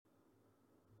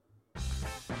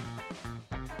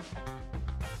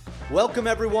Welcome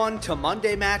everyone to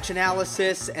Monday Match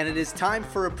Analysis, and it is time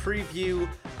for a preview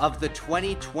of the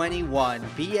 2021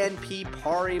 BNP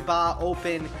Paribas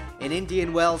Open in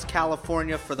Indian Wells,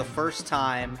 California for the first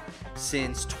time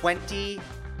since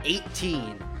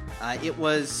 2018. It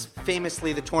was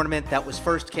famously the tournament that was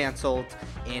first canceled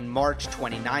in March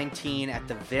 2019 at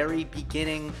the very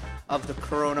beginning of the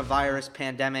coronavirus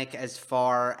pandemic as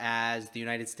far as the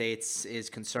United States is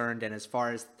concerned and as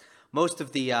far as most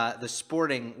of the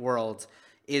sporting world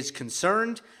is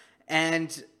concerned.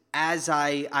 And as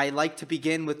I like to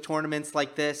begin with tournaments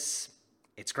like this,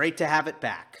 it's great to have it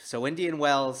back. So Indian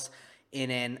Wells in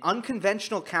an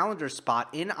unconventional calendar spot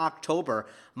in October.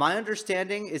 My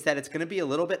understanding is that it's going to be a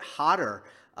little bit hotter.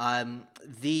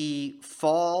 The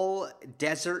fall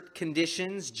desert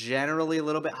conditions, generally a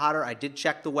little bit hotter. I did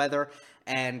check the weather,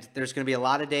 and there's going to be a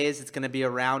lot of days it's going to be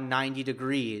around 90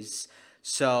 degrees.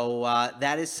 So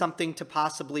that is something to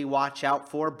possibly watch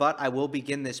out for, but I will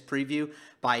begin this preview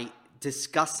by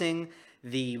discussing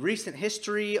the recent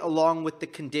history along with the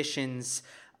conditions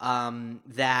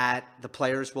that the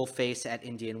players will face at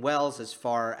Indian Wells as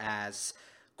far as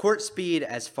court speed,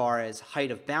 as far as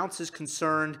height of bounce is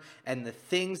concerned, and the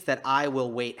things that I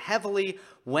will weight heavily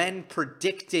when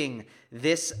predicting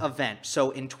this event. So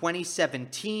in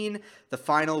 2017, the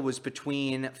final was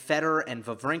between Federer and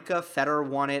Wawrinka. Federer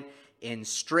won it in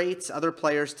straights. Other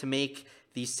players to make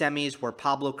the semis were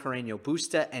Pablo Carreño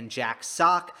Busta and Jack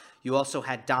Sock. You also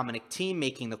had Dominic Thiem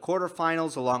making the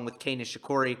quarterfinals along with Kei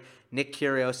Nishikori, Nick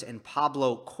Kyrgios, and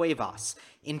Pablo Cuevas.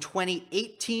 In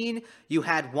 2018, you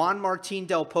had Juan Martín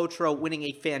del Potro winning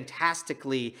a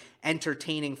fantastically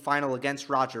entertaining final against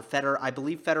Roger Federer. I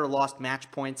believe Federer lost match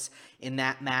points in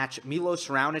that match. Milos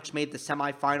Raonic made the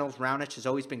semifinals. Raonic has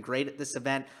always been great at this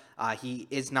event. He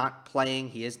is not playing.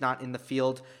 He is not in the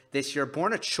field this year.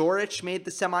 Borna Coric made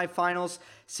the semifinals.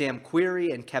 Sam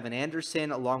Querrey and Kevin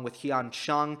Anderson, along with Hyun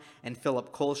Chung and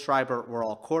Philip Kohlschreiber, were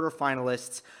all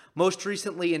quarterfinalists. Most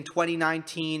recently in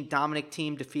 2019, Dominic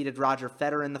Thiem defeated Roger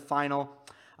Federer in the final.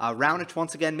 Raonic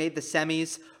once again made the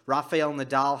semis. Rafael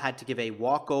Nadal had to give a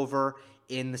walkover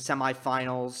in the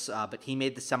semifinals, but he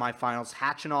made the semifinals.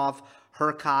 Khachanov,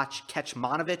 Hurkacz,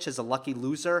 Kecmanovic as a lucky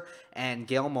loser, and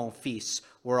Gael Monfils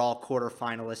were all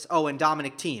quarterfinalists. Oh, and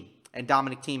Dominic Thiem. And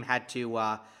Dominic Thiem had to,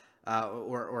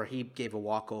 or he gave a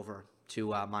walkover to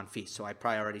Monfils, so I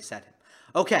probably already said him.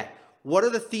 Okay, what are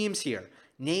the themes here?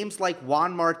 Names like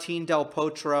Juan Martín del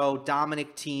Potro,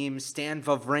 Dominic Thiem, Stan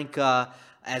Wawrinka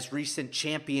as recent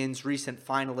champions, recent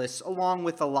finalists, along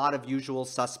with a lot of usual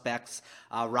suspects.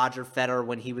 Roger Federer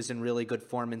when he was in really good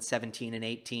form in 17 and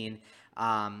 18,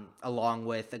 along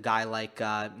with a guy like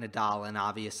Nadal and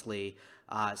obviously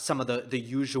some of the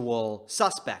usual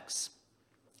suspects.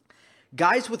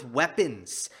 Guys with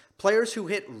weapons, players who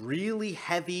hit really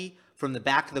heavy from the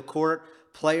back of the court,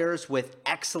 players with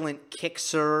excellent kick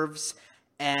serves,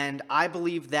 and I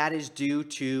believe that is due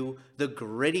to the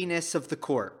grittiness of the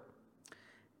court.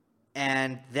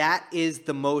 And that is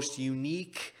the most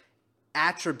unique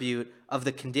attribute of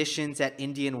the conditions at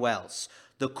Indian Wells.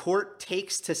 The court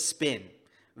takes to spin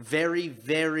very,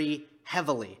 very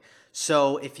heavily.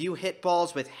 So if you hit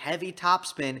balls with heavy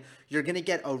topspin, you're going to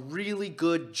get a really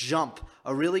good jump,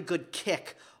 a really good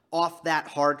kick off that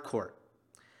hard court.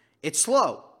 It's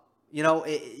slow. You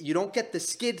don't get the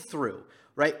skid through,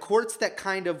 right? Courts that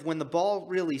kind of, when the ball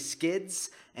really skids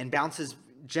and bounces,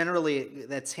 generally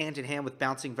that's hand in hand with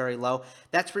bouncing very low,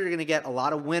 that's where you're going to get a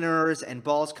lot of winners and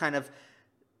balls kind of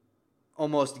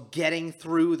almost getting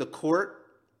through the court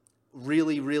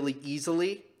really, really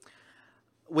easily.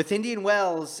 With Indian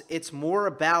Wells, it's more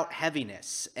about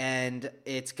heaviness, and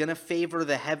it's going to favor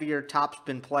the heavier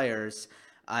topspin players.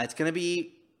 It's going to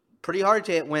be pretty hard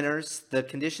to hit winners. The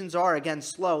conditions are, again,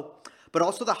 slow, but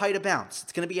also the height of bounce.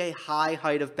 It's going to be a high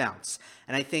height of bounce.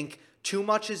 And I think too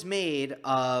much is made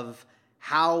of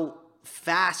how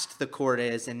fast the court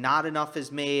is, and not enough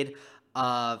is made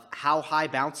of how high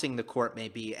bouncing the court may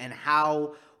be and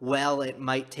how well it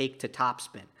might take to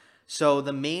topspin. So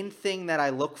the main thing that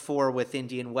I look for with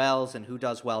Indian Wells and who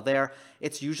does well there,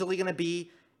 it's usually going to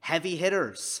be heavy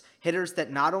hitters. Hitters that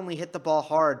not only hit the ball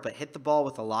hard, but hit the ball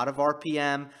with a lot of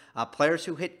RPM. Players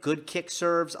who hit good kick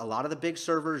serves. A lot of the big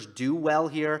servers do well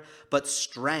here, but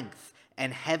strength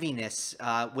and heaviness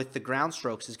with the ground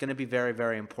strokes is going to be very,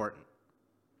 very important.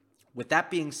 With that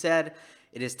being said,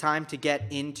 it is time to get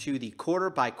into the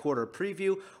quarter-by-quarter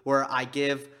preview where I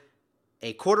give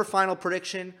a quarterfinal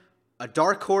prediction, a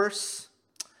dark horse,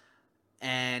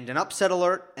 and an upset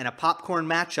alert, and a popcorn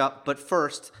matchup. But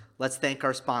first, let's thank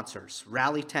our sponsors,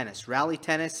 Rally Tennis. Rally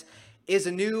Tennis is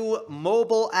a new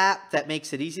mobile app that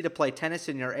makes it easy to play tennis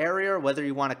in your area, whether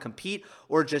you want to compete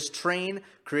or just train.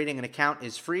 Creating an account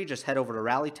is free. Just head over to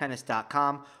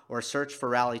rallytennis.com or search for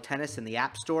Rally Tennis in the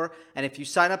App Store. And if you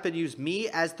sign up and use me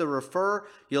as the referrer,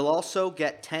 you'll also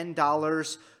get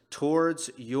 $10 towards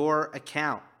your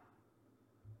account.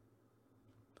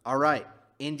 All right,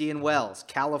 Indian Wells,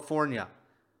 California.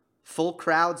 Full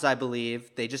crowds, I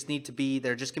believe. They're just going to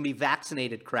be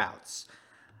vaccinated crowds.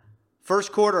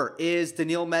 First quarter is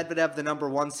Daniil Medvedev, the number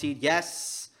 1 seed.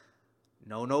 Yes,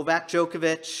 no Novak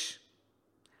Djokovic,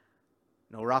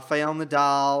 no Rafael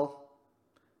Nadal,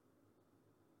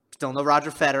 still no Roger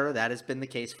Federer. That has been the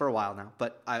case for a while now,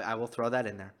 but I will throw that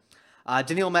in there.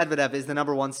 Daniil Medvedev is the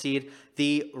number 1 seed,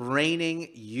 the reigning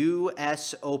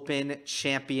U.S. Open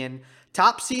champion.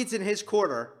 Top seeds in his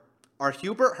quarter are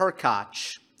Hubert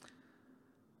Hurkacz,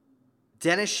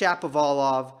 Denis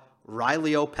Shapovalov,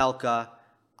 Riley Opelka,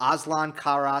 Aslan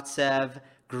Karatsev,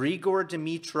 Grigor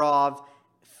Dimitrov,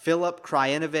 Filip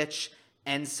Krajinovic,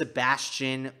 and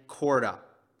Sebastian Korda.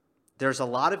 There's a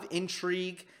lot of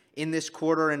intrigue in this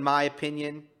quarter, in my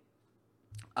opinion.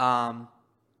 I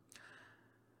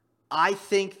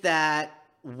think that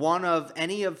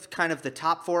any of kind of the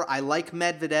top 4, I like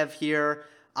Medvedev here,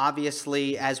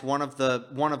 obviously, as one of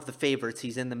the favorites.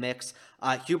 He's in the mix.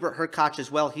 Hubert Hurkacz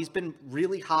as well. He's been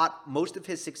really hot. Most of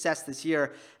his success this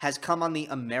year has come on the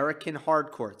American hard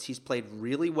courts. He's played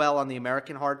really well on the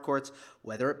American hard courts,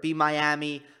 whether it be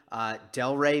Miami,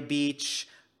 Delray Beach,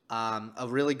 a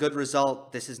really good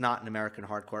result. This is not an American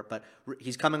hard court, but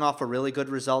he's coming off a really good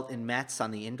result in Metz on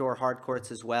the indoor hard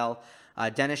courts as well.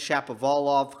 Denis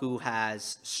Shapovalov, who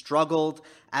has struggled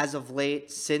as of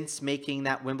late since making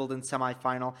that Wimbledon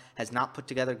semifinal, has not put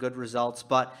together good results,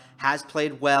 but has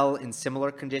played well in similar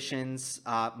conditions,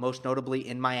 most notably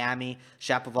in Miami.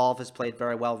 Shapovalov has played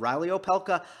very well. Riley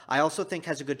Opelka, I also think,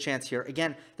 has a good chance here.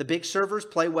 Again, the big servers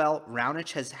play well.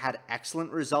 Raonic has had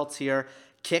excellent results here.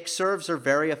 Kick serves are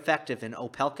very effective, and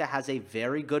Opelka has a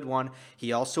very good one.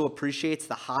 He also appreciates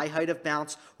the high height of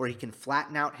bounce where he can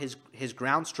flatten out his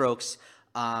ground strokes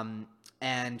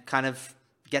and kind of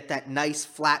get that nice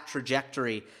flat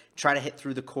trajectory, try to hit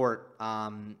through the court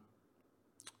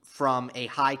from a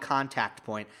high contact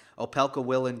point. Opelka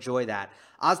will enjoy that.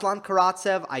 Aslan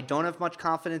Karatsev, I don't have much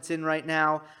confidence in right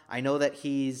now. I know that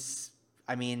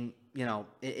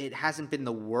it hasn't been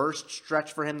the worst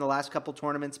stretch for him the last couple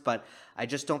tournaments, but I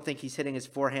just don't think he's hitting his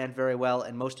forehand very well.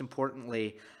 And most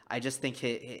importantly, I just think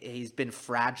he's been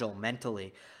fragile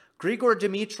mentally. Grigor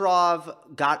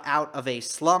Dimitrov got out of a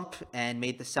slump and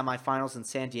made the semifinals in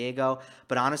San Diego,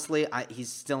 but honestly,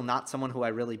 he's still not someone who I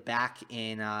really back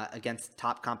in against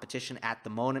top competition at the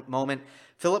moment.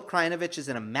 Filip Krajinovic is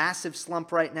in a massive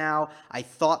slump right now. I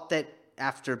thought that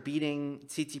after beating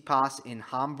Tsitsipas in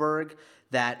Hamburg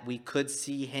that we could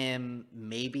see him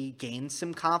maybe gain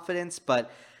some confidence,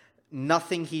 but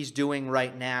nothing he's doing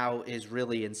right now is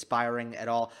really inspiring at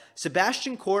all.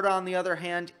 Sebastian Korda, on the other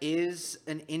hand, is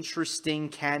an interesting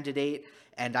candidate,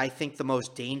 and I think the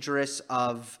most dangerous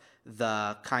of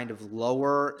the kind of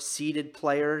lower-seeded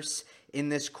players in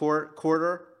this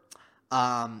quarter.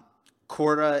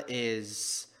 Korda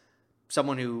is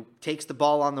someone who takes the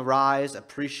ball on the rise,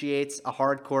 appreciates a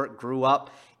hard court, grew up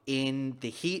in the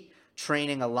heat,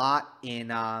 training a lot in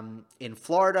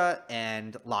Florida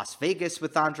and Las Vegas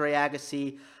with Andre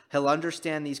Agassi. He'll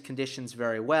understand these conditions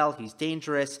very well. He's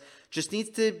dangerous. Just needs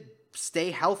to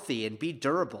stay healthy and be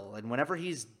durable. And whenever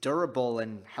he's durable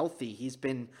and healthy, he's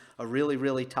been a really,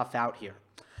 really tough out here.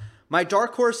 My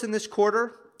dark horse in this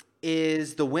quarter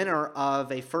is the winner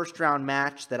of a first-round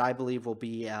match that I believe will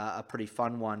be a pretty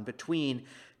fun one between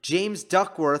James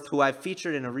Duckworth, who I've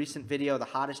featured in a recent video, the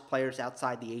hottest players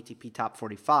outside the ATP Top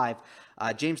 45.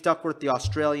 James Duckworth, the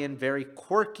Australian, very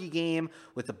quirky game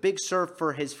with a big serve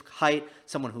for his height,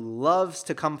 someone who loves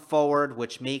to come forward,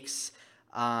 which makes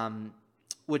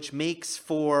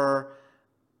for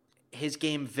his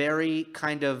game very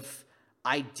kind of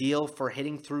ideal for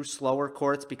hitting through slower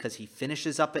courts because he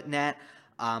finishes up at net.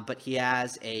 But he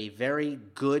has a very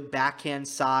good backhand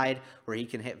side where he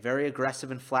can hit very aggressive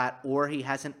and flat, or he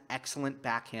has an excellent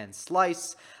backhand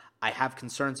slice. I have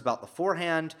concerns about the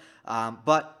forehand,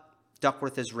 but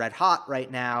Duckworth is red hot right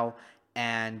now,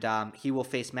 and he will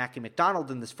face Mackie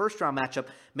McDonald in this first-round matchup.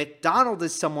 McDonald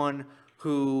is someone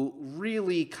who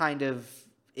really kind of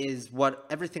is what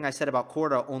everything I said about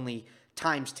Korda, only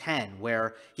times 10,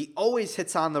 where he always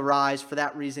hits on the rise. For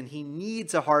that reason, he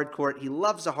needs a hard court. He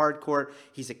loves a hard court.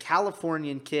 He's a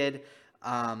Californian kid.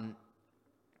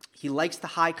 He likes the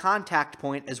high contact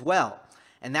point as well,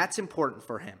 and that's important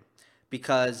for him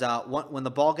because when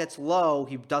the ball gets low,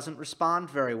 he doesn't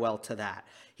respond very well to that.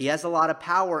 He has a lot of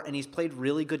power, and he's played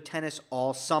really good tennis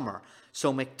all summer.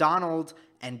 So McDonald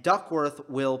and Duckworth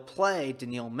will play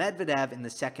Daniil Medvedev in the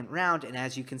second round, and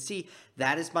as you can see,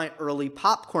 that is my early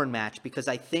popcorn match, because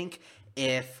I think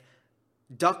if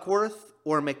Duckworth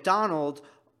or McDonald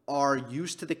are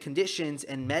used to the conditions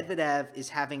and Medvedev is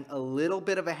having a little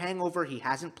bit of a hangover, he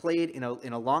hasn't played in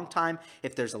a long time,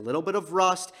 if there's a little bit of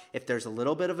rust, if there's a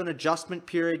little bit of an adjustment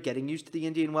period, getting used to the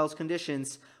Indian Wells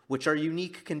conditions, which are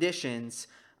unique conditions,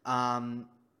 I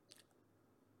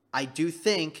do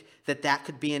think that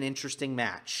could be an interesting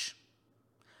match.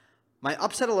 My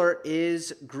upset alert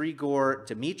is Grigor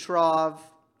Dimitrov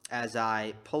as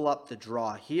I pull up the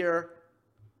draw here.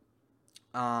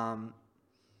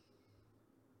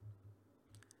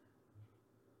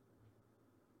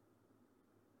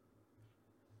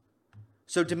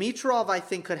 So Dimitrov, I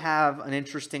think, could have an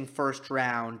interesting first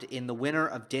round in the winner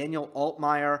of Daniel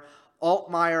Altmaier.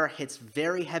 Altmaier hits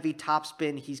very heavy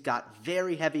topspin. He's got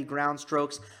very heavy ground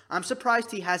strokes. I'm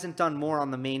surprised he hasn't done more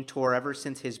on the main tour ever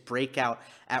since his breakout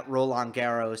at Roland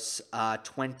Garros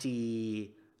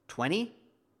 2020.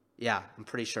 Yeah, I'm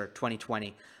pretty sure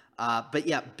 2020. But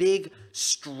yeah, big,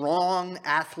 strong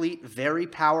athlete, very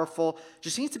powerful.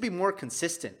 Just needs to be more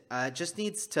consistent. Just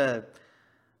needs to...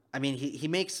 I mean, he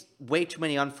makes way too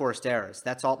many unforced errors.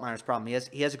 That's Altmaier's problem.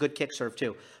 He has a good kick serve,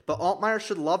 too. But Altmaier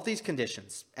should love these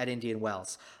conditions at Indian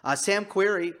Wells. Sam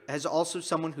Querrey is also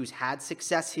someone who's had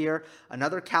success here,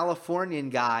 another Californian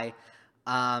guy.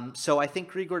 So I think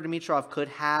Grigor Dimitrov could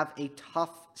have a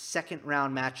tough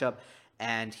second-round matchup,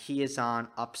 and he is on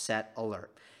upset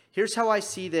alert. Here's how I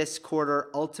see this quarter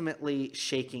ultimately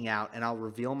shaking out, and I'll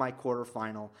reveal my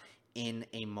quarterfinal in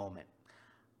a moment.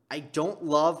 I don't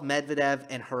love Medvedev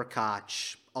and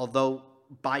Hurkacz, although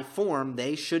by form,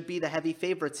 they should be the heavy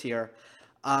favorites here.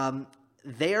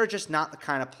 They are just not the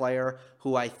kind of player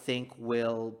who I think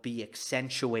will be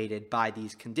accentuated by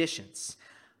these conditions.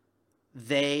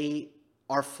 They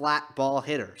are flat ball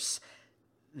hitters.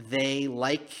 They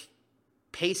like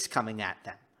pace coming at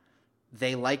them.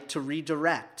 They like to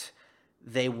redirect.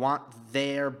 They want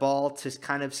their ball to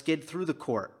kind of skid through the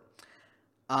court.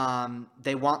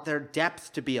 They want their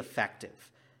depth to be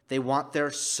effective. They want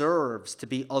their serves to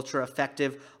be ultra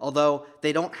effective, although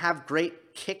they don't have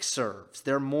great kick serves.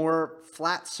 They're more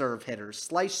flat serve hitters,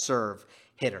 slice serve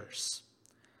hitters.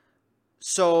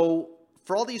 So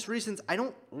for all these reasons, I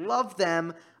don't love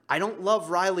them. I don't love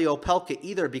Riley Opelka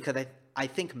either, because I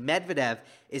think Medvedev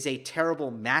is a terrible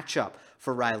matchup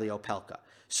for Riley Opelka.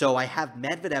 So I have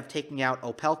Medvedev taking out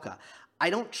Opelka. I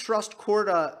don't trust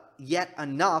Korda yet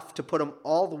enough to put him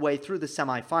all the way through the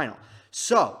semifinal.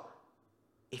 So,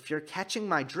 if you're catching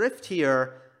my drift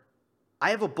here,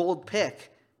 I have a bold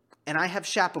pick, and I have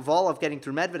Shapovalov getting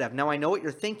through Medvedev. Now, I know what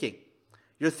you're thinking.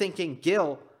 You're thinking,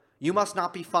 Gil, you must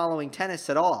not be following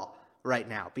tennis at all right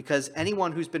now, because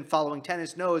anyone who's been following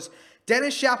tennis knows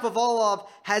Denis Shapovalov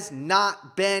has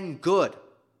not been good.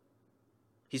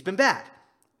 He's been bad.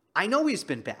 I know he's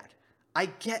been bad. I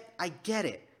get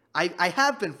it. I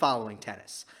have been following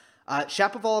tennis.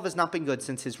 Shapovalov has not been good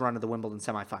since his run of the Wimbledon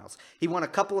semifinals. He won a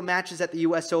couple of matches at the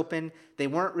U.S. Open. They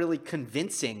weren't really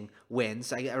convincing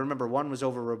wins. I remember one was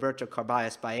over Roberto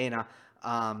Carballes Baena.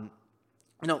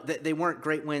 They weren't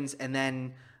great wins, and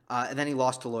then he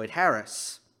lost to Lloyd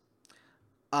Harris.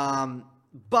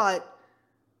 But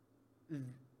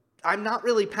I'm not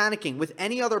really panicking. With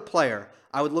any other player,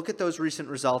 I would look at those recent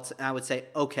results, and I would say,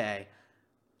 okay,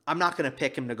 I'm not going to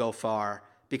pick him to go far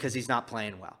because he's not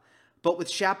playing well. But with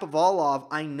Shapovalov,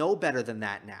 I know better than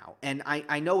that now. And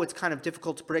I know it's kind of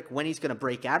difficult to predict when he's going to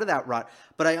break out of that rut.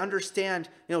 But I understand,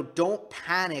 don't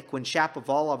panic when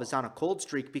Shapovalov is on a cold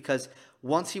streak, because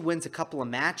once he wins a couple of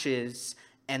matches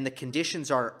and the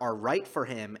conditions are right for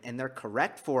him and they're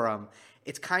correct for him,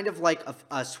 it's kind of like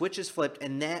a switch is flipped,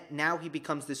 and now he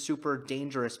becomes this super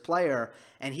dangerous player,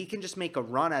 and he can just make a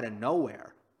run out of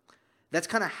nowhere. That's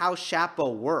kind of how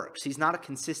Shapo works. He's not a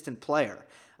consistent player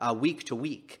week to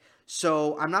week.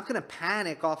 So I'm not going to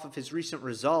panic off of his recent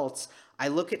results. I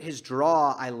look at his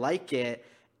draw, I like it,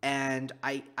 and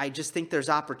I just think there's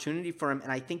opportunity for him.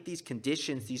 And I think these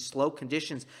conditions, these slow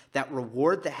conditions that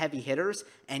reward the heavy hitters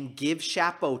and give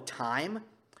Shapo time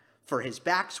for his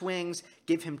backswings,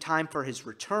 give him time for his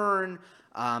return,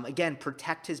 again,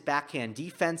 protect his backhand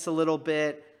defense a little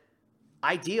bit.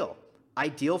 Ideal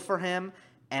for him,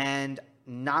 and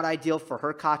not ideal for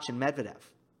Hurkacz and Medvedev.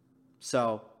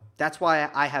 So that's why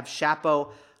I have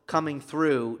Shapo coming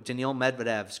through Daniil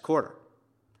Medvedev's quarter.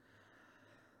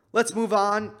 Let's move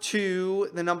on to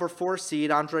the number 4 seed,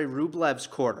 Andrei Rublev's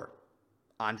quarter.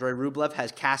 Andrei Rublev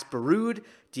has Casper Ruud,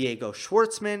 Diego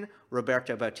Schwartzman,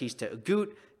 Roberto Bautista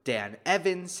Agut, Dan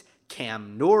Evans,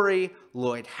 Cam Norrie,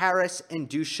 Lloyd Harris, and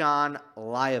Dusan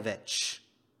Lajovic.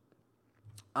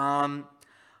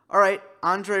 All right,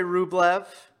 Andrei Rublev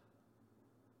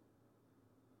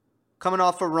coming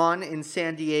off a run in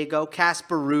San Diego.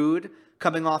 Casper Ruud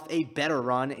coming off a better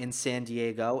run in San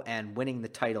Diego and winning the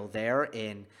title there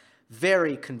in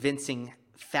very convincing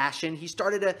fashion. He's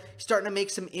starting to make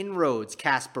some inroads,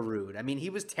 Casper Ruud. I mean, he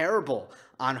was terrible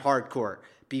on hard court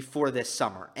before this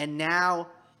summer. And now,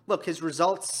 look, his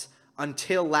results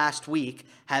until last week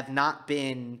have not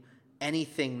been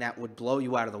anything that would blow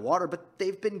you out of the water, but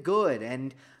they've been good.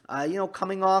 And,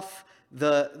 coming off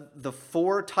the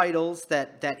 4 titles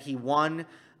that he won,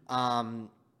 and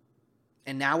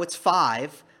now it's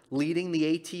 5, leading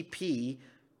the ATP,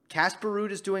 Casper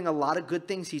Ruud is doing a lot of good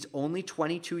things. He's only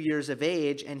 22 years of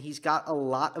age, and he's got a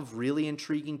lot of really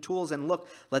intriguing tools. And look,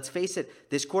 let's face it,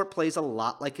 this court plays a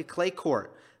lot like a clay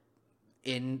court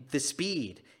in the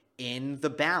speed, in the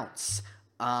bounce,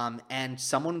 and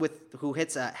someone who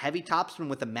hits a heavy topspin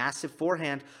with a massive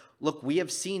forehand. Look, we have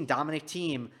seen Dominic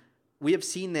Thiem. We have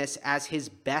seen this as his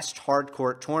best hard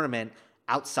court tournament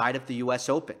outside of the U.S.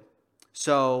 Open.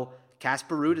 So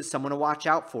Casper Ruud is someone to watch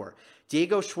out for.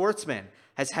 Diego Schwartzman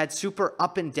has had super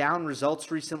up and down results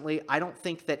recently. I don't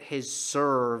think that his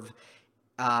serve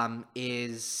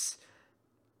is...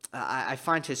 I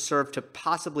find his serve to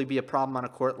possibly be a problem on a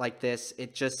court like this.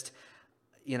 It just...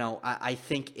 I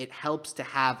think it helps to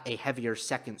have a heavier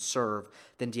second serve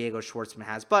than Diego Schwartzman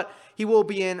has. But he will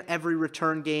be in every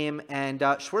return game, and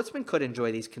Schwartzman could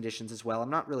enjoy these conditions as well.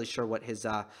 I'm not really sure what his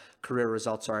career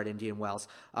results are at Indian Wells.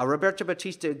 Roberto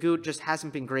Bautista Agut just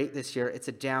hasn't been great this year. It's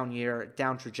a down year,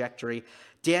 down trajectory.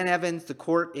 Dan Evans, the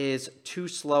court is too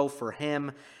slow for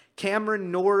him.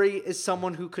 Cameron Norrie is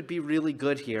someone who could be really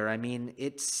good here. I mean,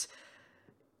 it's,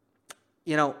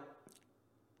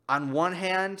 on one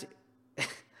hand...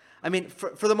 I mean,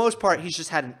 for the most part, he's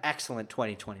just had an excellent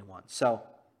 2021. So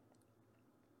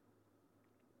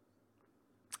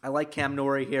I like Cam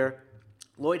Norrie here.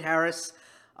 Lloyd Harris,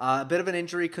 a bit of an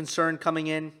injury concern coming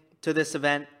in to this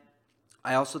event.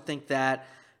 I also think that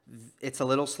it's a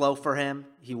little slow for him.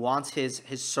 He wants his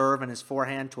serve and his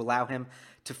forehand to allow him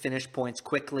to finish points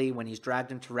quickly. When he's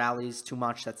dragged into rallies too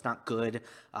much, that's not good.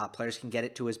 Players can get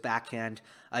it to his backhand.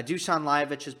 Dusan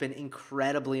Lajovic has been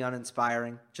incredibly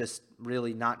uninspiring, just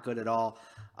really not good at all.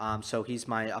 So he's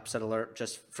my upset alert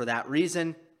just for that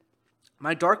reason.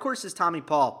 My dark horse is Tommy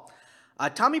Paul.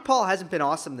 Tommy Paul hasn't been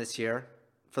awesome this year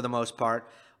for the most part,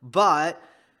 but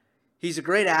he's a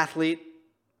great athlete.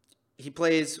 He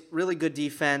plays really good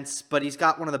defense, but he's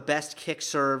got one of the best kick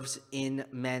serves in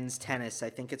men's tennis. I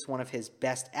think it's one of his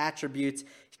best attributes.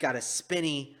 He's got a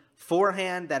spinny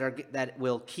forehand that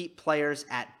will keep players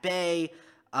at bay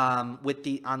on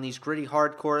these gritty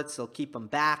hard courts. They'll keep them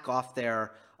back off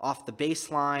the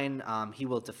baseline. He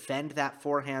will defend that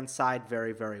forehand side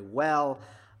very, very well.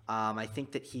 I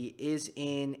think that he is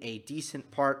in a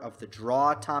decent part of the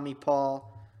draw, Tommy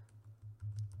Paul.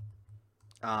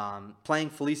 Playing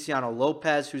Feliciano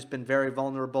Lopez, who's been very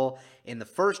vulnerable in the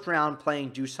first round, playing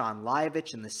Dusan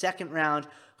Lajovic in the second round,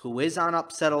 who is on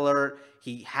upset alert.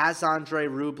 He has Andrei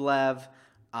Rublev.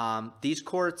 These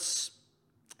courts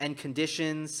and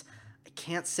conditions, I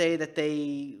can't say that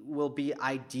they will be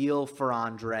ideal for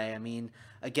Andrei. I mean,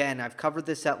 again, I've covered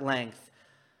this at length.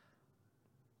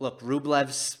 Look,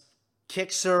 Rublev's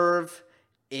kick serve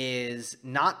is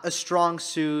not a strong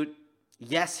suit.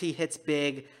 Yes, he hits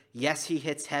big. Yes, he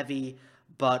hits heavy,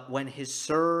 but when his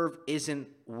serve isn't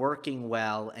working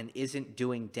well and isn't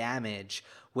doing damage,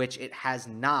 which it has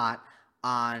not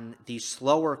on the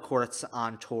slower courts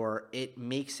on tour, it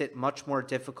makes it much more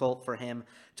difficult for him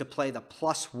to play the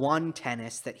 +1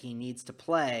 tennis that he needs to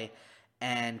play,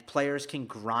 and players can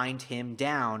grind him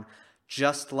down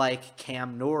just like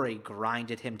Cam Norrie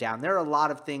grinded him down. There are a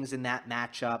lot of things in that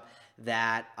matchup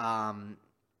that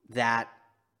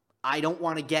I don't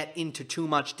want to get into too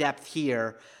much depth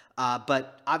here,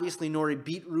 but obviously Norrie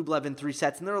beat Rublev in 3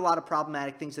 sets, and there are a lot of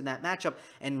problematic things in that matchup,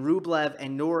 and Rublev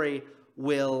and Norrie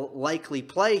will likely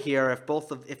play here.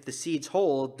 If the seeds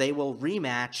hold, they will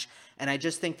rematch, and I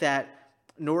just think that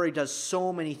Norrie does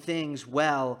so many things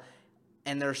well,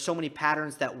 and there are so many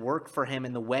patterns that work for him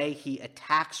in the way he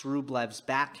attacks Rublev's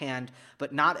backhand,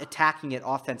 but not attacking it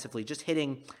offensively, just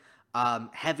hitting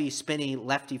heavy, spinny,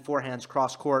 lefty forehands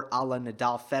cross-court a la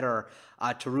Nadal Federer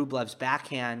to Rublev's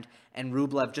backhand, and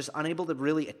Rublev just unable to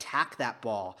really attack that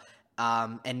ball.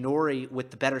 And Norrie with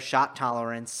the better shot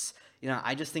tolerance.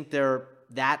 I just think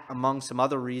that among some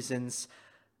other reasons,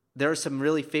 there are some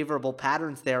really favorable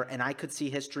patterns there, and I could see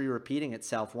history repeating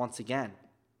itself once again.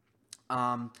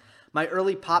 My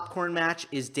early popcorn match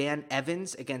is Dan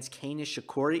Evans against Kei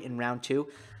Nishikori in round 2.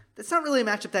 That's not really a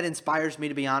matchup that inspires me,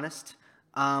 to be honest.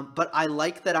 But I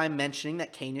like that I'm mentioning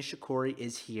that Kei Nishikori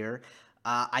is here.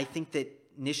 I think that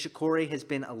Nishikori has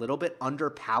been a little bit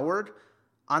underpowered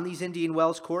on these Indian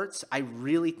Wells courts. I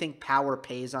really think power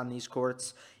pays on these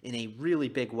courts in a really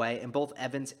big way, and both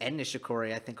Evans and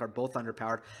Nishikori, I think, are both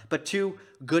underpowered. But two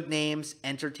good names,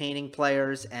 entertaining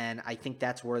players, and I think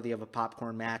that's worthy of a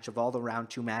popcorn match. Of all the round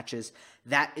 2 matches,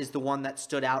 that is the one that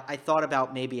stood out. I thought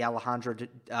about maybe Alejandro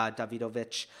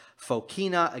Davidovich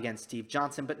Fokina against Steve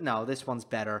Johnson, but no, this one's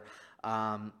better.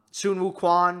 Sun Woo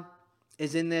Kwon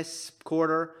is in this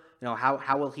quarter. You know,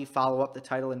 how will he follow up the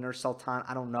title in Nur Sultan?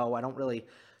 I don't know. I don't really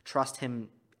trust him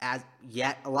as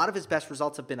yet. A lot of his best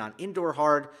results have been on indoor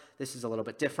hard. This is a little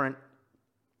bit different.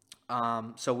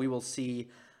 So we will see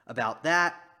about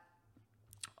that.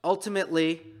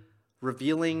 Ultimately,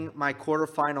 revealing my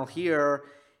quarterfinal here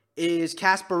is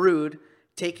Casper Ruud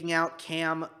taking out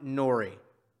Cam Norrie.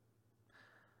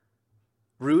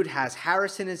 Ruud has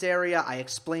Harris in his area. I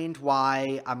explained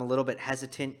why I'm a little bit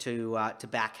hesitant to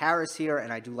back Harris here,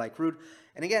 and I do like Ruud.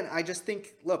 And again, I just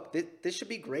think, look, this should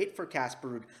be great for Casper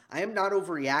Ruud. I am not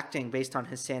overreacting based on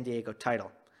his San Diego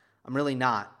title. I'm really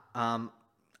not.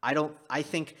 I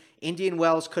think Indian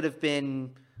Wells could have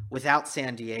been without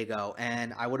San Diego,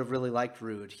 and I would have really liked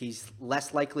Ruud. He's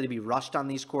less likely to be rushed on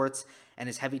these courts, and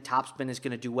his heavy topspin is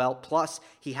going to do well. Plus,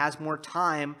 he has more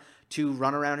time to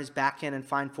run around his backhand and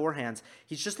find forehands.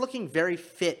 He's just looking very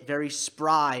fit, very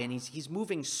spry, and he's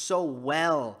moving so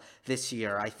well this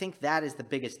year. I think that is the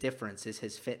biggest difference, is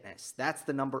his fitness. That's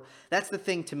the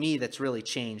thing to me that's really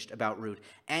changed about Ruud.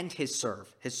 And his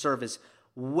serve. His serve is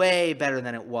way better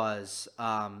than it was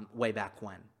way back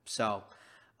when. So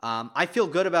I feel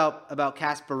good about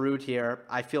Casper Ruud here.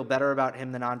 I feel better about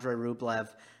him than Andrei Rublev,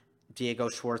 Diego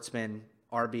Schwartzman,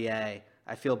 RBA.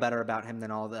 I feel better about him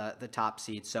than all the top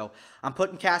seeds. So I'm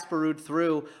putting Casper Ruud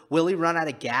through. Will he run out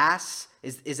of gas?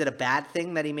 Is it a bad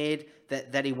thing that he made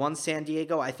that he won San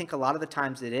Diego? I think a lot of the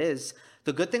times it is.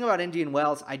 The good thing about Indian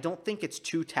Wells, I don't think it's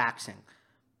too taxing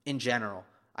in general.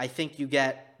 I think you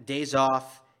get days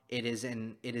off. It is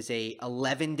a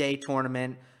 11-day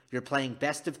tournament. You're playing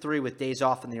best of 3 with days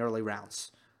off in the early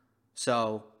rounds.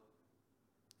 So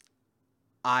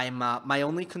my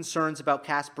only concerns about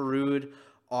Casper Ruud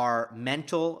are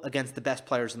mental against the best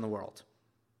players in the world.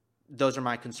 Those are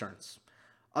my concerns.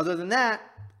 Other than that,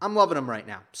 I'm loving him right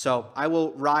now. So I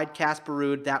will ride Casper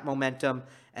Ruud, that momentum,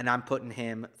 and I'm putting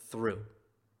him through.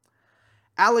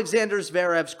 Alexander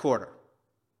Zverev's quarter.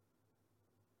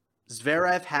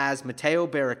 Zverev has Matteo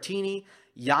Berrettini,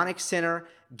 Jannik Sinner,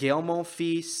 Gael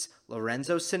Monfils,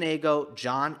 Lorenzo Sonego,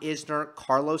 John Isner,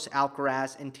 Carlos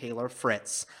Alcaraz, and Taylor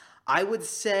Fritz. I would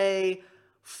say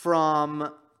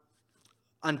from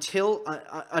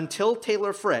until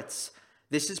Taylor Fritz,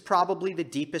 this is probably the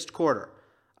deepest quarter.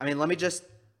 I mean, let me just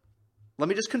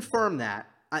confirm that.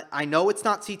 I know it's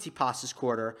not Tsitsipas's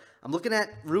quarter. I'm looking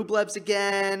at Rublev's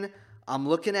again. I'm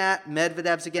looking at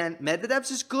Medvedev's again. Medvedev's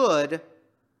is good,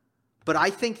 but I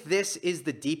think this is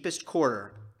the deepest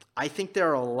quarter. I think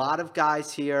there are a lot of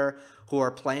guys here who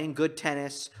are playing good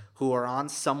tennis, who are on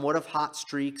somewhat of hot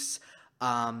streaks.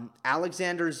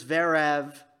 Alexander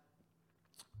Zverev,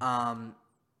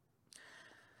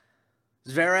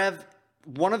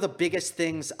 one of the biggest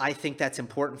things I think that's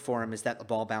important for him is that the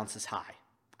ball bounces high.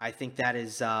 I think that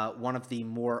is one of the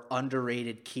more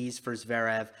underrated keys for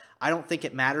Zverev. I don't think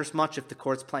it matters much if the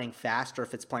court's playing fast or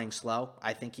if it's playing slow.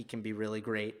 I think he can be really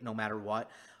great no matter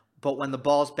what. But when the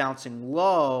ball's bouncing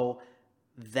low,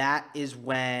 that is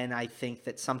when I think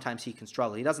that sometimes he can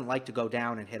struggle. He doesn't like to go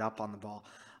down and hit up on the ball.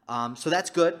 So that's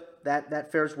good.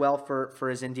 That fares well for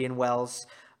his Indian Wells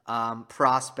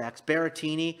prospects.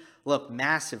 Berrettini, look,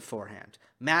 massive forehand,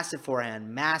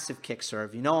 massive kick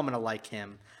serve. You know I'm going to like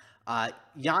him.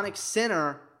 Jannik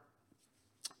Sinner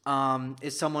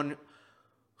is someone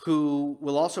who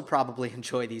will also probably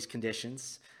enjoy these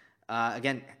conditions.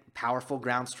 Again, powerful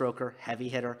ground stroker, heavy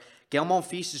hitter. Gael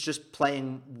Monfils is just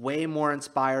playing way more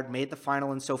inspired, made the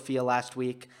final in Sofia last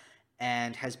week,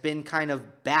 and has been kind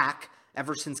of back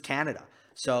ever since Canada.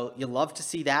 So you love to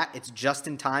see that. It's just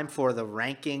in time for the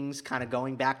rankings kind of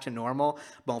going back to normal.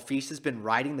 Monfils has been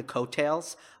riding the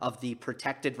coattails of the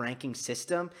protected ranking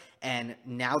system, and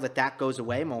now that goes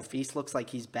away, Monfils looks like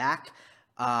he's back.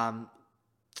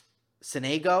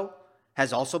 Sonego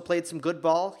has also played some good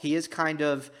ball. He is kind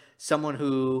of someone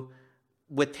who,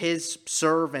 with his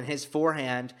serve and his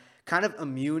forehand, kind of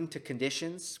immune to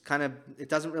conditions. It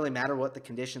doesn't really matter what the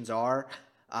conditions are.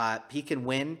 He can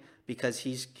win because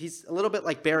he's a little bit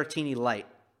like Berrettini light.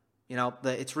 You know,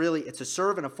 it's a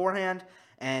serve and a forehand,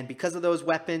 and because of those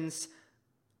weapons,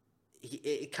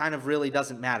 it kind of really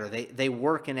doesn't matter. They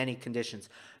work in any conditions.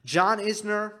 John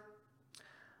Isner,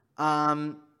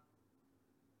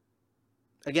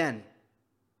 again,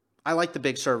 I like the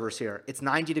big servers here. It's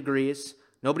 90 degrees.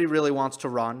 Nobody really wants to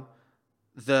run.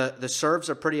 The serves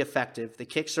are pretty effective. The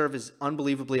kick serve is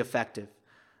unbelievably effective.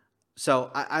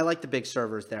 So I like the big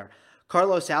servers there.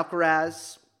 Carlos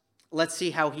Alcaraz, let's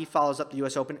see how he follows up the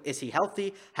U.S. Open. Is he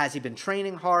healthy? Has he been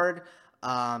training hard?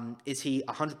 Is he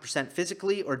 100%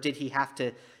 physically, or did he have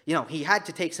to, he had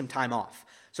to take some time off.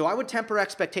 So I would temper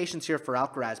expectations here for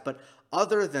Alcaraz. But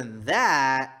other than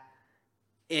that,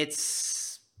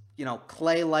 it's,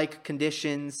 clay-like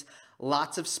conditions,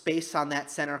 lots of space on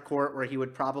that center court where he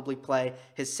would probably play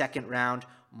his second round.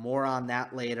 More on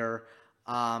that later.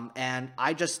 And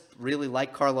I just really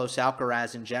like Carlos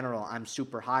Alcaraz in general. I'm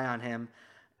super high on him,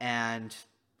 and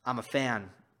I'm a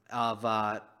fan of,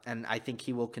 and I think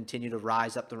he will continue to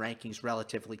rise up the rankings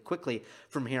relatively quickly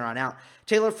from here on out.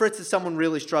 Taylor Fritz is someone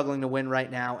really struggling to win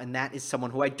right now, and that is someone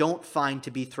who I don't find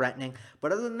to be threatening.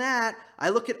 But other than that, I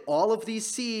look at all of these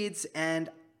seeds, and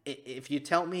if you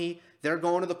tell me they're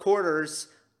going to the quarters,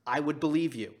 I would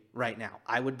believe you right now.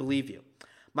 I would believe you.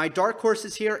 My dark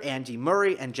horses here, Andy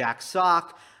Murray and Jack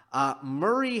Sock.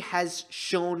 Murray has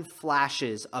shown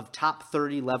flashes of top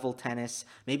 30 level tennis,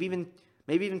 maybe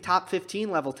even top 15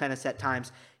 level tennis at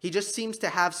times. He just seems to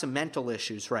have some mental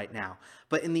issues right now.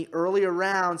 But in the earlier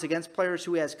rounds against players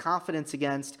who he has confidence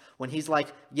against, when he's like,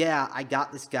 yeah, I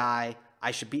got this guy,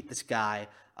 I should beat this guy,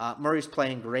 Murray's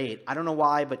playing great. I don't know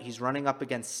why, but he's running up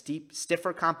against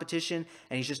stiffer competition,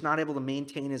 and he's just not able to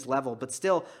maintain his level. But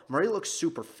still, Murray looks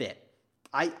super fit.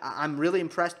 I'm really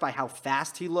impressed by how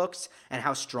fast he looks and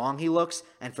how strong he looks,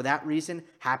 and for that reason,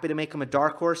 happy to make him a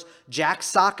dark horse. Jack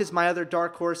Sock is my other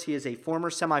dark horse. He is a former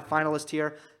semifinalist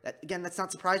here. Again, that's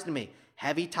not surprising to me.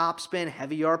 Heavy topspin,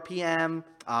 heavy RPM,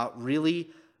 really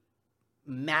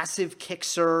massive kick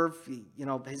serve.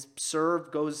 His serve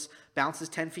bounces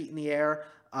 10 feet in the air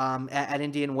at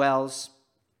Indian Wells.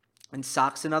 And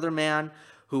Sock's another man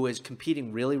who is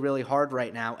competing really, really hard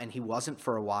right now, and he wasn't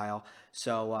for a while.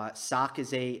 So Sock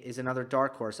is another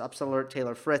dark horse. Upset alert,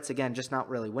 Taylor Fritz. Again, just not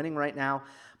really winning right now.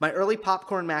 My early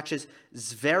popcorn matches,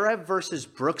 Zverev versus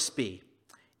Brooksby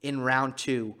in round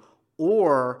 2,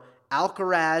 or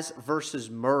Alcaraz versus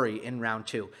Murray in round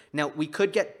 2. Now, we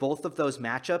could get both of those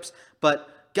matchups, but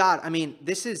God, I mean,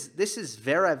 this is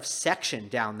Zverev's section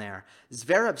down there.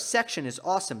 Zverev's section is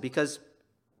awesome because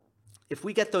if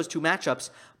we get those two matchups,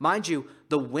 mind you,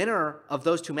 the winner of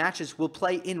those two matches will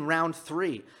play in round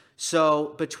 3.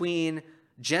 So between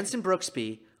Jenson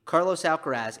Brooksby, Carlos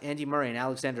Alcaraz, Andy Murray, and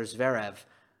Alexander Zverev,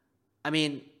 I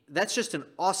mean, that's just an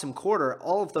awesome quarter.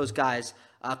 All of those guys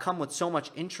come with so much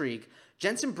intrigue.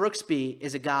 Jenson Brooksby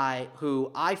is a guy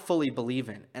who I fully believe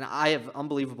in, and I have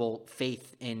unbelievable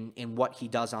faith in what he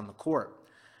does on the court.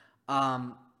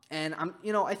 And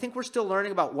I think we're still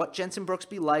learning about what Jenson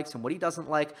Brooksby likes and what he doesn't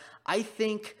like. I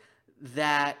think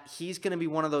that he's going to be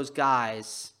one of those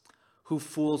guys who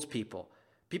fools people.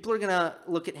 People are going to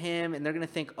look at him and they're going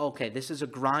to think, okay, this is a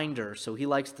grinder, so he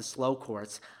likes the slow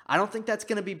courts. I don't think that's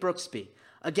going to be Brooksby.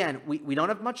 Again, we don't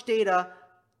have much data.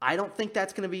 I don't think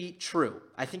that's going to be true.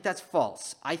 I think that's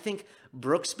false. I think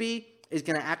Brooksby is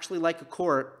going to actually like a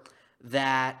court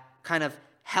that kind of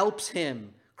helps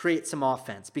him create some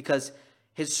offense because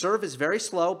his serve is very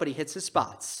slow, but he hits his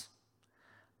spots.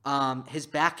 His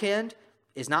backhand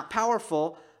is not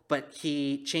powerful, but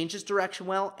he changes direction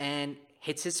well and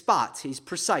hits his spots. He's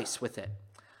precise with it.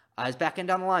 His backhand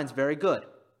down the line is very good.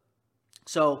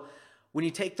 So when you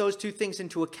take those two things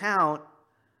into account,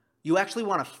 you actually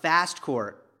want a fast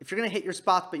court. If you're going to hit your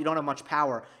spots but you don't have much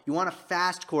power, you want a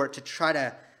fast court to try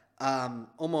to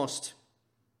almost,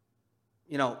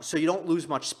 so you don't lose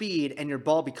much speed and your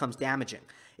ball becomes damaging.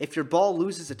 If your ball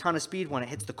loses a ton of speed when it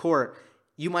hits the court,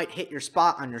 you might hit your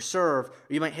spot on your serve, or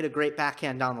you might hit a great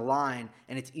backhand down the line,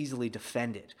 and it's easily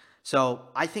defended. So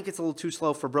I think it's a little too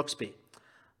slow for Brooksby.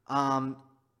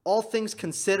 All things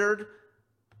considered,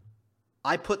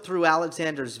 I put through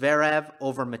Alexander Zverev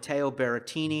over Matteo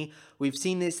Berrettini. We've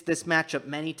seen this matchup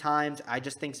many times. I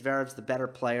just think Zverev's the better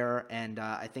player, and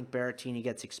I think Berrettini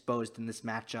gets exposed in this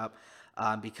matchup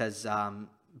because of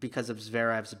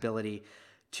Zverev's ability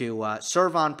to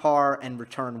serve on par and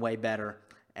return way better,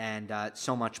 and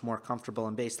so much more comfortable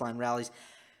in baseline rallies.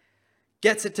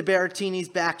 Gets it to Berrettini's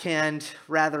backhand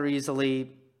rather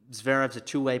easily. Zverev's a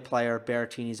two-way player.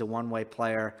 Berrettini's a one-way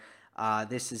player.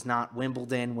 This is not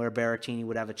Wimbledon where Berrettini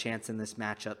would have a chance in this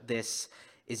matchup. This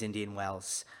is Indian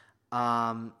Wells.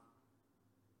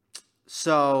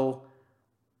 So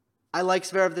I like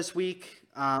Zverev this week.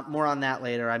 More on that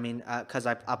later. I mean, because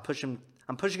I'm pushing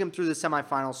him through the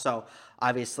semifinals. So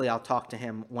obviously, I'll talk to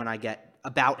him when I get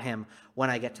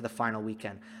to the final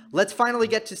weekend. Let's finally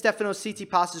get to Stefanos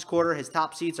Tsitsipas' quarter. His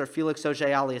top seeds are Felix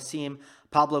Auger-Aliassime,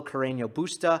 Pablo Carreño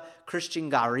Busta, Christian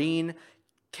Garin,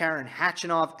 Karen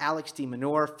Khachanov, Alex de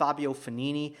Minaur, Fabio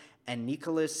Fognini, and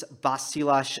Nicolas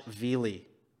Basilashvili.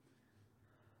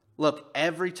 Look,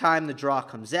 every time the draw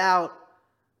comes out,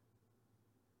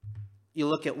 you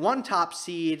look at one top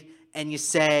seed and you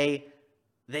say,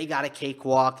 they got a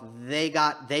cakewalk.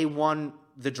 They won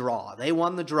the draw. They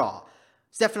won the draw.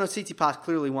 Stefanos Tsitsipas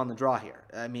clearly won the draw here.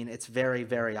 I mean, it's very,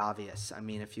 very obvious. I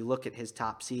mean, if you look at his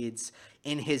top seeds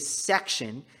in his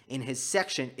section,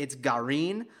 it's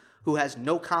Garin, who has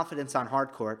no confidence on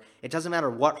hard court. It doesn't matter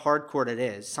what hard court it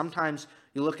is. Sometimes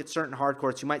you look at certain hard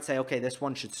courts, you might say, okay, this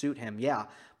one should suit him. Yeah,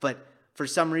 but for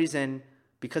some reason,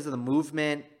 because of the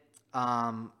movement,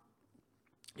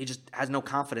 he just has no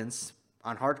confidence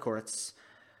on hard courts.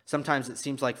 Sometimes it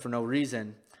seems like for no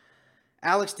reason.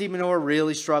 Alex de Minaur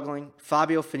really struggling.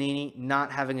 Fabio Fognini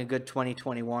not having a good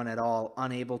 2021 at all.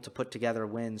 Unable to put together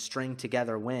wins, string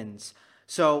together wins.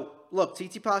 So, look,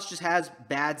 Tsitsipas just has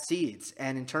bad seeds.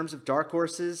 And in terms of dark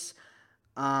horses,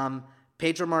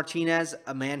 Pedro Martinez,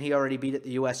 a man he already beat at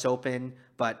the U.S. Open.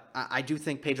 But I do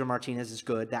think Pedro Martinez is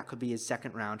good. That could be his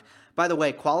second round. By the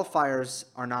way, qualifiers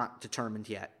are not determined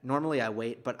yet. Normally I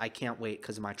wait, but I can't wait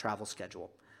because of my travel schedule.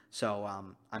 So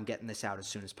I'm getting this out as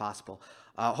soon as possible.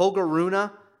 Holger Rune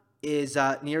is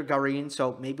near Garin,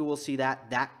 so maybe we'll see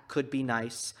that. That could be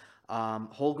nice.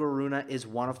 Holger Rune is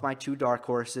one of my two dark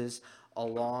horses,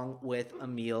 along with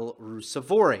Emil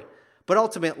Ruusuvuori. But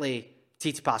ultimately,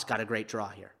 Tsitsipas got a great draw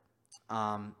here.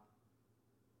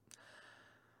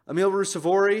 Emil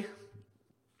Ruusuvuori,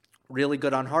 really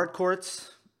good on hard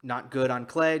courts. Not good on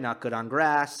clay, not good on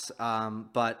grass.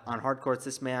 But on hard courts,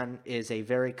 this man is a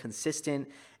very consistent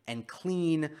and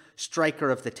clean striker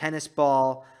of the tennis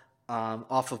ball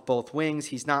off of both wings.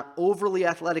 He's not overly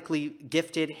athletically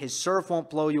gifted. His serve won't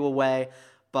blow you away.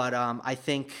 But I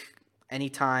think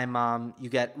anytime you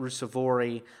get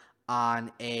Ruusuvuori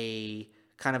on a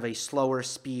kind of a slower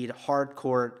speed hard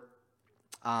court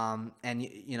and,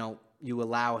 you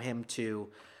allow him to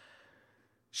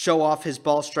show off his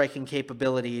ball striking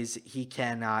capabilities, he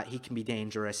can be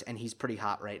dangerous, and he's pretty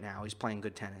hot right now. He's playing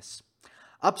good tennis.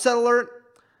 Upset alert,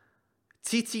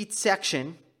 Tsitsi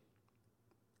section,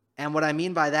 and what I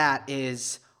mean by that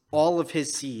is all of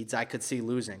his seeds I could see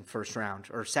losing first round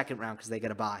or second round because they get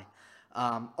a bye.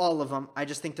 All of them. I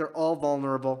just think they're all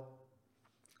vulnerable.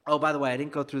 Oh, by the way, I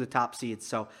didn't go through the top seeds,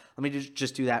 so let me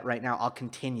just do that right now. I'll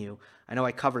continue. I know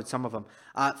I covered some of them.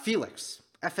 Felix,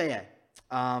 FAA.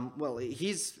 Well,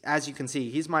 he's, as you can see,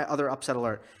 he's my other upset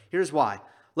alert. Here's why.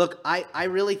 Look, I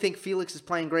really think Felix is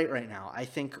playing great right now. I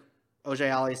think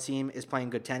Auger-Aliassime is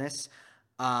playing good tennis.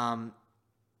 And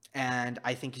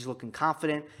I think he's looking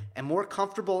confident and more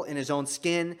comfortable in his own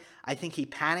skin. I think he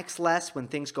panics less when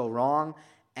things go wrong.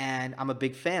 And I'm a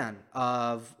big fan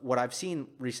of what I've seen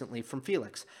recently from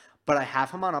Felix. But I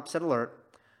have him on upset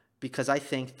alert because I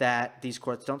think that these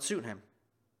courts don't suit him.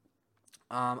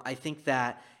 I think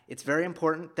that it's very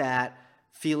important that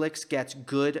Felix gets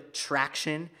good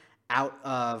traction out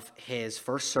of his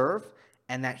first serve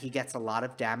and that he gets a lot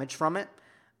of damage from it.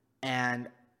 And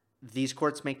these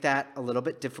courts make that a little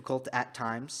bit difficult at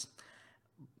times.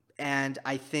 And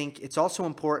I think it's also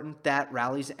important that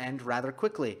rallies end rather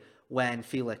quickly when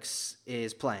Felix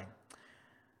is playing.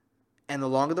 And the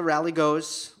longer the rally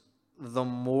goes, the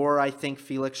more I think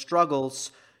Felix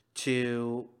struggles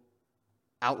to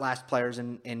outlast players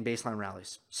in baseline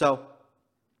rallies. So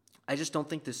I just don't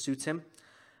think this suits him.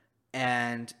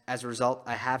 And as a result,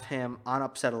 I have him on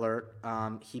upset alert.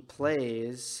 He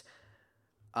plays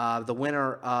the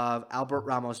winner of Albert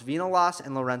Ramos Vinolas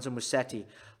and Lorenzo Musetti.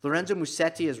 Lorenzo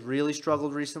Musetti has really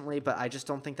struggled recently, but I just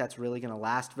don't think that's really going to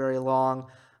last very long.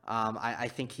 I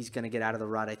think he's going to get out of the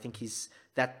rut. I think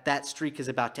that streak is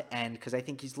about to end because I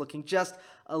think he's looking just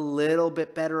a little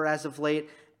bit better as of late.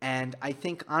 And I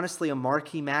think, honestly, a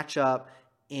marquee matchup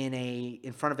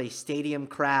in front of a stadium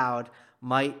crowd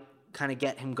might kind of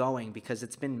get him going because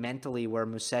it's been mentally where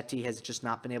Musetti has just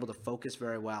not been able to focus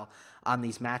very well on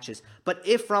these matches. But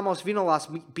if Ramos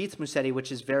Vinolas beats Musetti,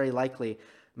 which is very likely,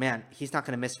 man, he's not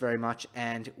going to miss very much.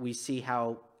 And we see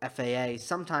how FAA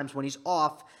sometimes when he's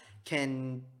off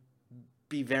can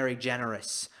be very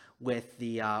generous with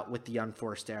the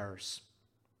unforced errors.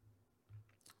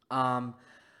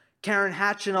 Karen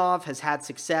Khachanov has had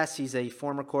success. He's a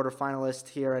former quarterfinalist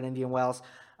here at Indian Wells.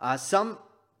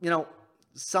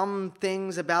 some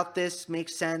things about this make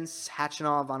sense.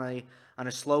 Khachanov on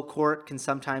a slow court can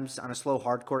sometimes, on a slow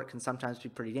hard court, can sometimes be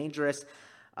pretty dangerous.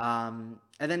 And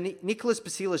then Nicholas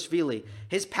Basilashvili,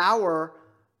 his power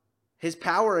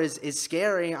is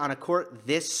scary on a court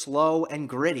this slow and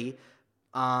gritty.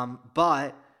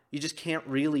 But you just can't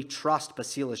really trust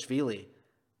Basilashvili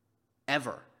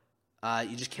ever.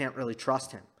 You just can't really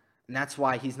trust him. And that's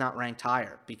why he's not ranked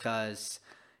higher, because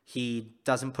he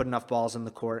doesn't put enough balls in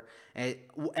the court. And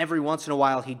every once in a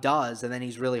while he does, and then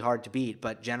he's really hard to beat.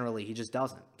 But generally he just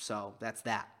doesn't. So that's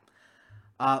that.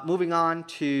 Moving on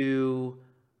to,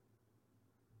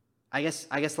 I guess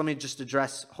let me just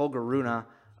address Holger Rune.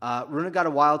 Rune got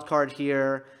a wild card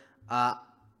here.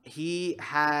 He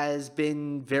has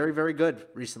been very, very good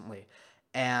recently.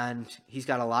 And he's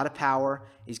got a lot of power.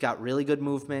 He's got really good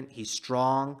movement. He's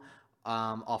strong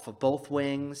off of both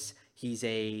wings. He's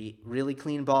a really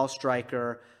clean ball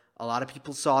striker. A lot of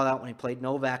people saw that when he played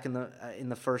Novak in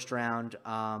the first round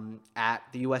at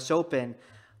the U.S. Open.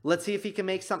 Let's see if he can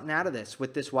make something out of this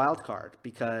with this wild card,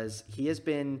 because he has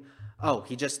been... Oh,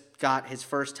 he just got his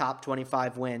first top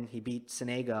 25 win. He beat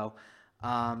Sonego.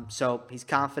 So he's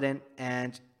confident,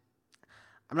 and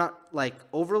I'm not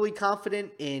overly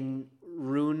confident in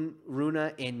Rune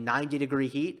in 90-degree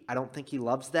heat. I don't think he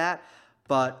loves that.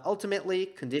 But ultimately,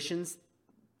 conditions,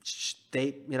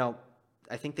 I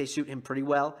think they suit him pretty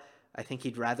well. I think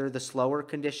he'd rather the slower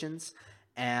conditions,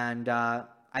 and I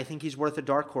think he's worth a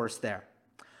dark horse there.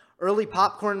 Early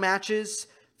popcorn matches: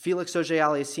 Felix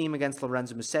Auger-Aliassime against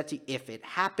Lorenzo Musetti, if it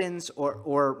happens,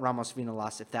 or Ramos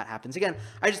Vinolas, if that happens. Again,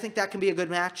 I just think that can be a good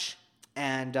match,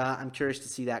 and I'm curious to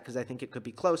see that, because I think it could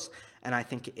be close, and I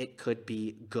think it could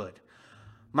be good.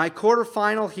 My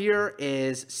quarterfinal here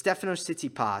is Stefanos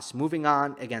Tsitsipas moving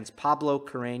on against Pablo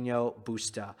Carreño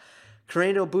Busta.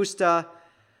 Carreño Busta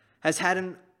has had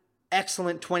an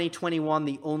excellent 2021.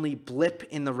 The only blip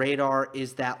in the radar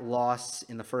is that loss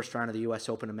in the first round of the U.S.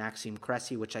 Open to Maxime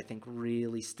Cressy, which I think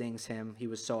really stings him. He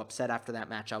was so upset after that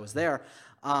match. I was there.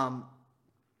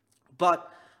 But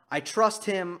I trust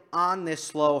him on this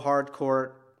slow hard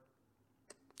court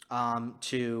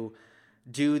to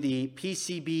do the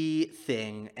PCB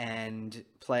thing and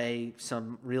play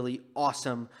some really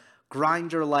awesome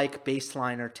grinder-like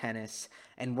baseliner tennis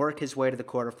and work his way to the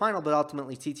quarterfinal. But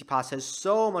ultimately, Tsitsipas has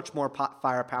so much more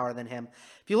firepower than him.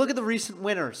 If you look at the recent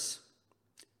winners,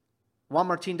 Juan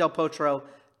Martín del Potro,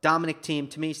 Dominic Thiem,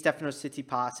 to me, Stefanos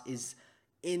Tsitsipas is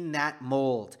in that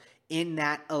mold, in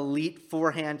that elite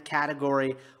forehand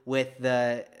category, with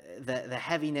the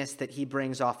heaviness that he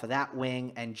brings off of that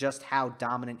wing and just how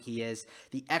dominant he is.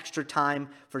 The extra time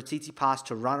for Tsitsipas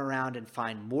to run around and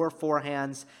find more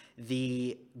forehands,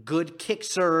 the good kick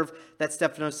serve that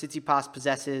Stefanos Tsitsipas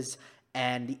possesses,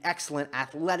 and the excellent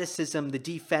athleticism, the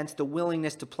defense, the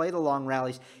willingness to play the long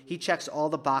rallies. He checks all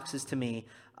the boxes to me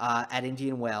at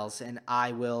Indian Wells, and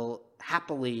I will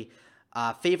happily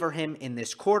favor him in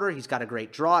this quarter. He's got a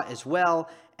great draw as well,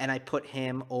 and I put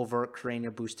him over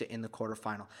Carreño Busta in the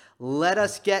quarterfinal. Let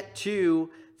us get to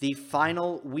the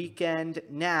final weekend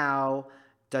now.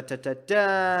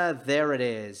 There it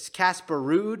is. Casper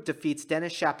Ruud defeats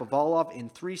Denis Shapovalov in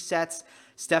 3 sets.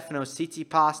 Stefanos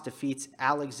Tsitsipas defeats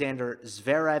Alexander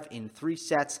Zverev in 3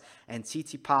 sets, and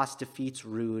Tsitsipas defeats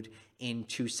Ruud in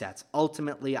 2 sets.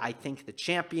 Ultimately, I think the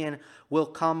champion will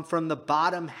come from the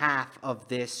bottom half of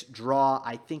this draw.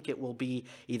 I think it will be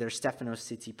either Stefanos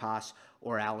Tsitsipas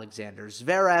or Alexander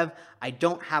Zverev. I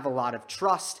don't have a lot of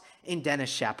trust in Denis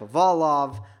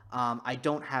Shapovalov. I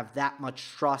don't have that much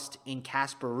trust in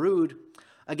Casper Ruud.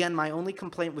 Again, my only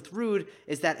complaint with Ruud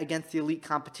is that against the elite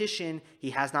competition,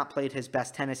 he has not played his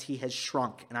best tennis. He has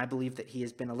shrunk, and I believe that he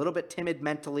has been a little bit timid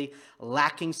mentally,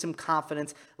 lacking some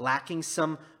confidence, lacking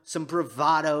some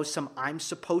bravado, some I'm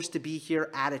supposed to be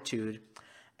here attitude.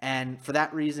 And for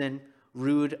that reason,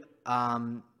 Ruud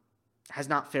has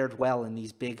not fared well in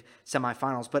these big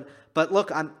semifinals. But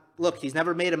look, he's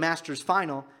never made a Masters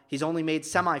final. He's only made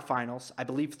semifinals, I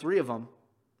believe 3 of them,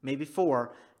 maybe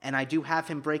 4. And I do have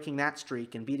him breaking that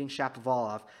streak and beating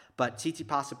Shapovalov. But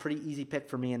Tsitsipas, a pretty easy pick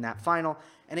for me in that final.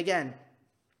 And again,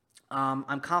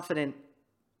 I'm confident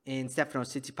in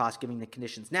Stefanos Tsitsipas giving the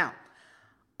conditions. Now,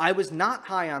 I was not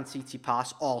high on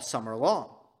Tsitsipas all summer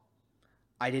long.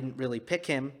 I didn't really pick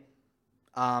him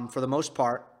for the most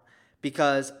part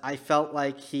because I felt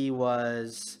like he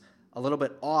was a little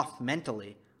bit off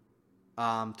mentally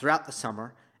throughout the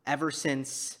summer, ever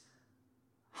since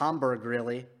Hamburg,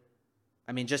 really.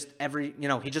 I mean, just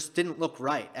he just didn't look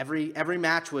right. Every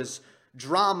match was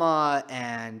drama,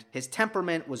 and his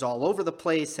temperament was all over the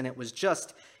place, and it was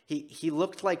just, he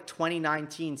looked like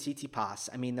 2019 Tsitsipas.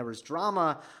 I mean, there was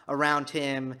drama around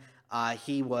him.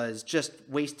 He was just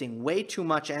wasting way too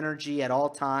much energy at all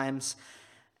times.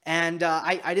 And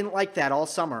I didn't like that all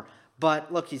summer.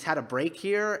 But look, he's had a break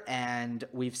here, and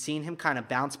we've seen him kind of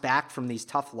bounce back from these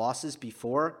tough losses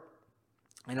before.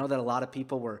 I know that a lot of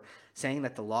people were saying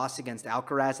that the loss against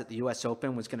Alcaraz at the U.S.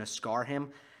 Open was going to scar him.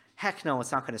 Heck no,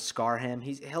 it's not going to scar him.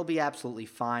 He'll be absolutely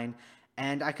fine.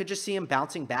 And I could just see him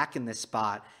bouncing back in this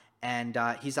spot. And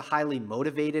he's a highly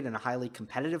motivated and a highly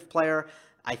competitive player.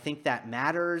 I think that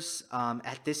matters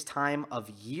at this time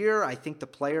of year. I think the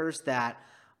players that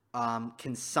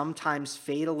can sometimes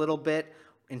fade a little bit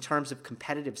in terms of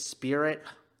competitive spirit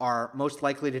are most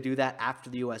likely to do that after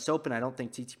the U.S. Open. I don't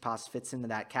think Tsitsipas fits into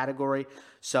that category.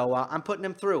 So I'm putting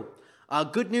him through.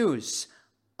 Good news.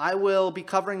 I will be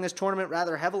covering this tournament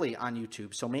rather heavily on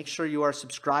YouTube. So make sure you are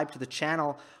subscribed to the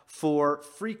channel for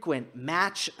frequent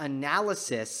match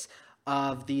analysis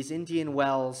of these Indian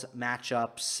Wells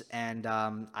matchups. And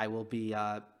I will be,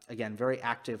 again, very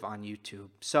active on YouTube.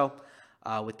 So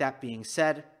with that being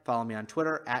said, follow me on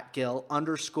Twitter at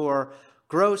 @Gil_Gross.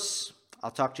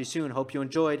 I'll talk to you soon. Hope you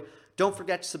enjoyed. Don't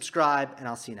forget to subscribe, and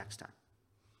I'll see you next time.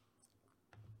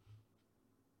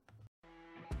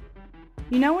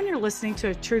 You know when you're listening to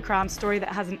a true crime story that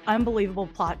has an unbelievable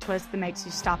plot twist that makes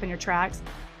you stop in your tracks?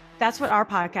 That's what our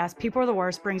podcast, People Are the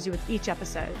Worst, brings you with each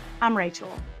episode. I'm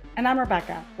Rachel. And I'm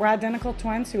Rebecca. We're identical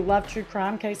twins who love true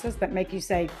crime cases that make you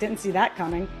say, didn't see that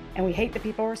coming, and we hate the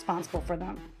people responsible for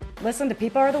them. Listen to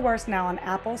People Are the Worst now on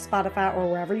Apple, Spotify, or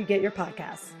wherever you get your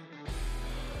podcasts.